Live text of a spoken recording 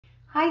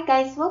Hi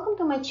guys, welcome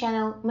to my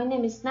channel. My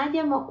name is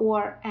Nadia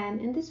Maor, and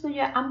in this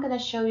video I'm gonna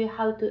show you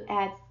how to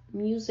add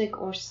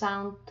music or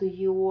sound to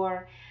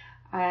your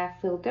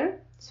filter.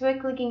 So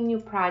we're clicking new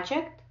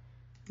project,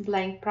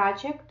 blank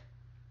project,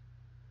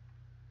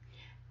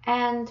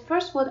 and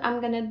first what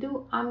I'm gonna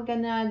do,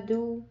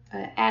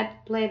 add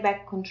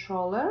Playback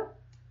Controller,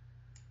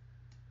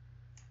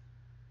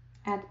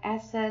 add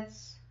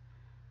assets,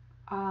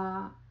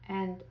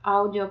 and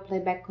audio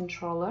Playback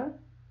Controller.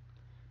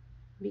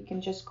 We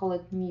can just call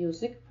it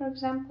music, for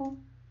example.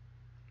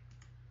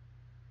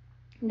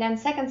 Then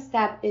second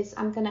step is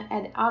I'm gonna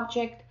add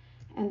object,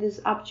 and this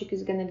object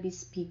is gonna be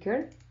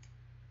speaker.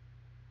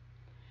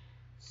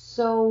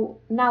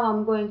 So now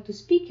I'm going to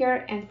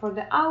speaker, and for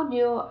the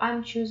audio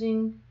I'm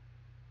choosing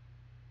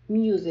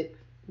music.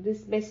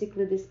 This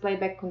basically this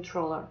playback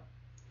controller.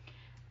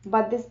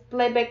 But this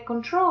playback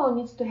controller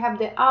needs to have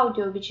the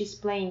audio which is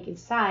playing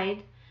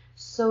inside.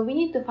 So we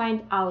need to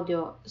find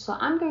audio. So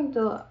I'm going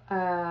to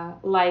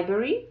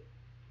library,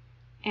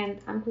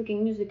 and I'm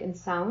clicking music and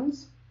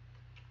sounds.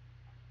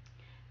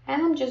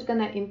 And I'm just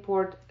gonna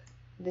import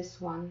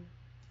this one,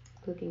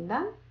 clicking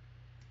done.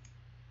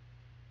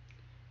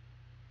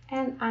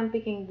 And I'm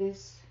picking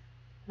this,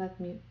 let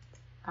me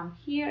come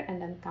here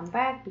and then come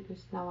back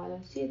because now I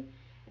don't see it.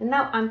 And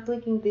now I'm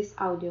clicking this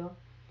audio.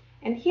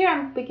 And here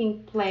I'm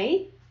picking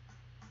play.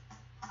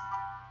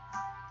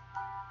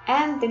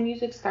 And the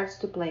music starts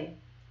to play.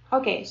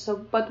 Okay, so,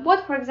 but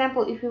what, for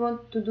example, if we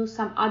want to do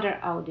some other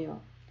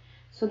audio?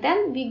 So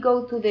then we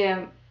go to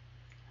the,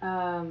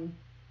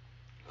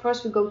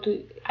 first we go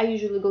to, I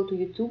usually go to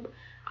YouTube.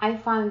 I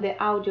find the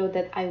audio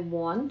that I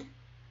want.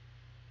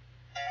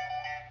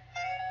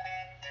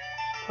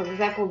 For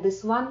example,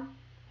 this one.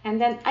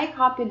 And then I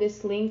copy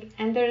this link,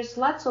 and there's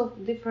lots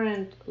of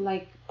different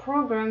like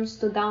programs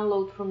to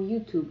download from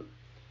YouTube.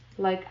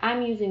 Like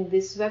I'm using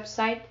this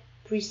website,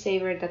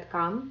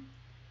 presaver.com.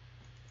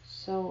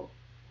 So,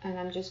 and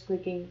I'm just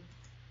clicking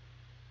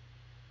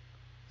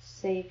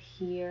save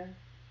here.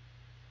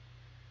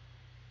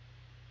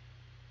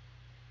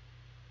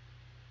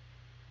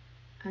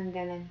 And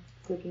then I'm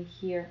clicking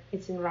here,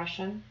 it's in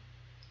Russian.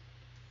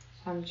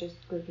 So I'm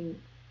just clicking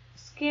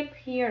skip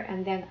here,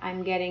 and then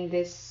I'm getting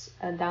this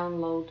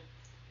download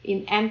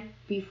in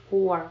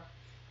MP4.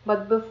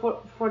 But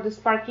for the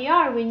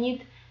SparkER we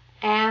need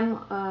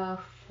M4A.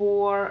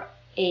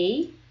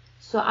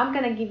 So I'm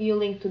gonna give you a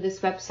link to this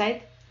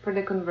website for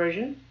the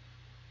conversion.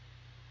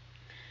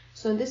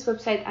 So in this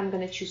website I'm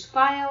gonna choose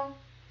file,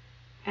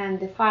 and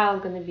the file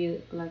gonna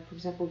be like, for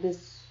example,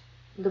 this,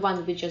 the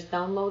one we just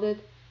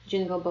downloaded,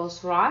 Jingle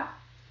Bells Rock.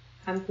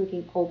 I'm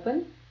clicking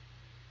open,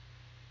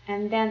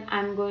 and then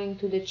I'm going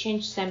to the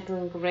change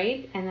sampling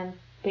rate, and I'm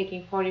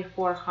picking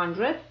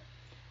 4400,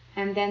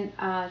 and then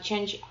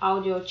change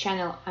audio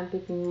channel, I'm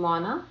picking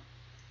mono.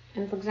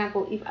 And for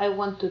example, if I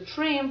want to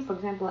trim, for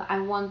example, I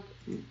want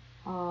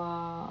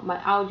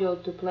my audio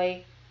to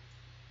play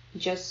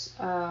just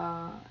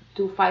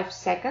to 5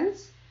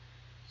 seconds,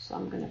 so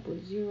I'm gonna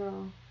put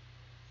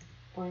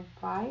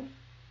 0.5,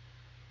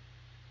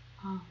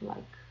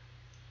 like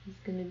it's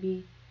gonna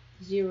be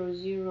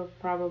 00,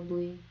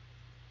 probably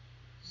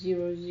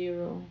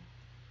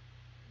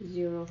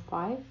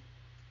 0005.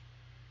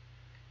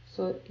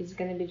 So it's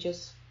gonna be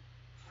just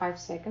 5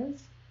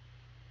 seconds.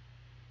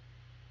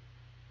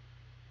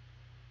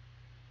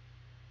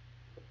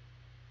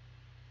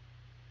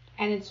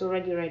 And it's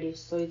already ready,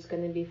 so it's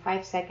gonna be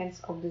 5 seconds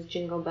of this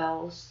Jingle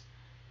Bells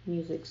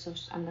music. So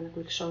I'm gonna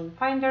click show in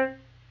Finder,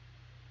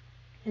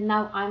 and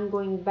now I'm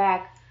going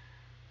back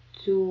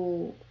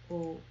to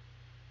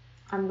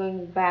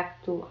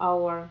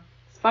our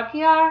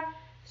SparkER.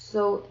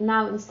 So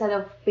now instead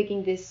of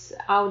picking this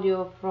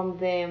audio from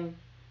the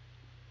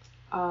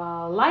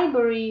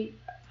library,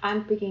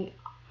 I'm picking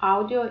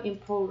audio,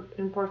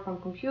 import from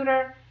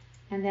computer,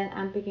 and then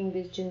I'm picking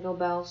this Jingle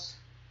Bells.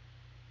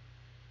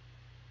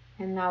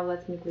 And now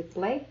let me click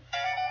play.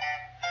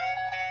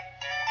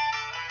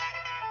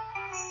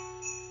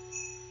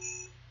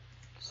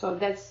 So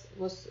that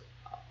was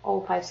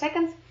all 5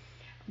 seconds.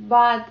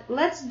 But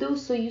let's do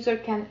so user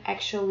can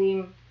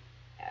actually,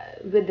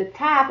 with the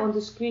tab on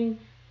the screen,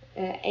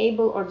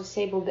 able or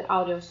disable the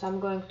audio. So I'm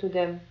going to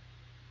the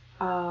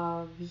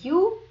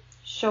view,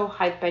 show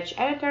hide patch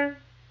editor,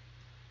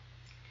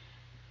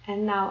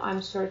 and now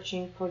I'm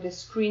searching for the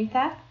screen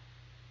tab.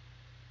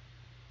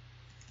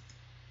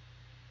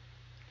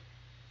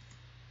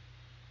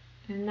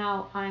 And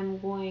now I'm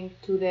going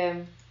to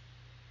the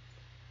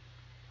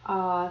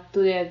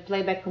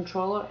playback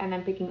controller, and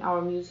I'm picking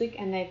our music,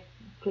 and I'm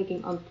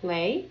clicking on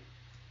play.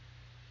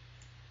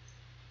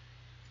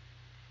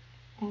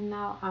 And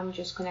now I'm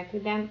just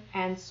connected them,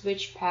 and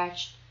switch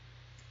patch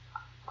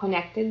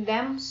connected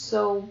them.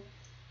 So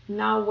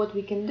now what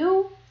we can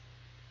do,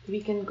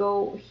 we can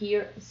go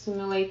here,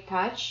 simulate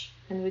touch,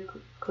 and we're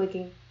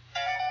clicking.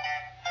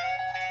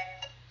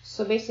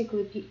 So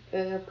basically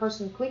a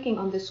person clicking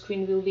on the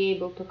screen will be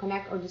able to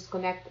connect or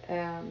disconnect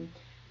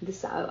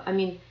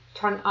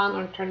turn on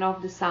or turn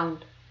off the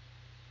sound.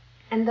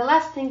 And the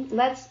last thing,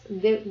 let's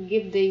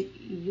give the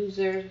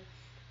user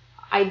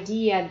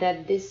idea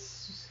that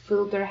this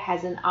filter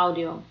has an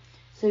audio.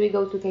 So we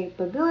go to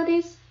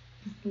capabilities,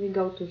 we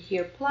go to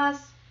here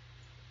plus,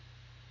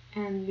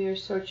 and we're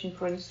searching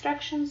for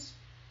instructions,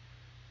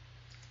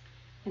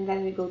 and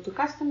then we go to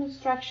custom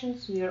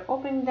instructions, we are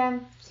opening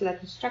them,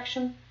 select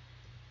instruction,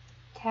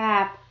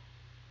 tap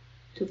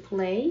to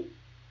play,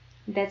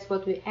 that's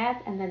what we add,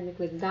 and then we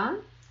click done,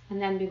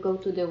 and then we go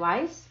to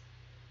device,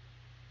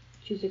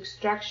 choose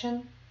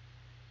extraction,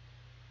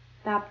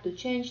 tap to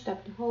change,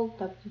 tap to hold,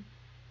 tap to,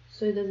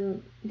 so it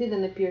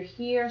didn't appear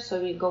here,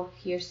 so we go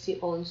here, see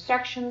all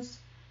instructions,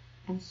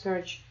 and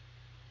search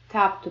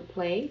tap to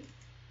play,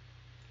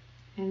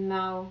 and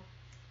now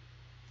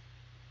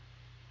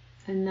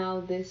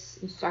this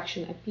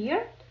instruction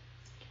appeared.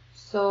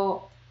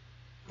 So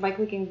by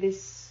clicking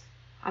this,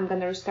 I'm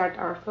gonna restart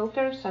our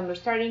filter, so I'm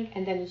restarting,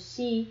 and then you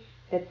see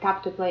that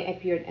tap to play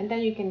appeared, and then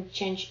you can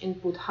change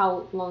input,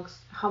 how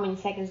many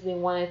seconds do you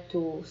want it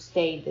to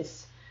stay,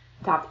 this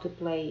tap to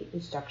play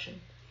instruction.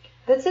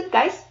 That's it,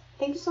 guys.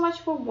 Thank you so much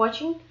for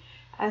watching.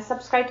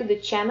 Subscribe to the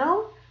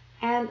channel,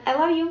 and I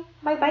love you.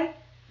 Bye bye.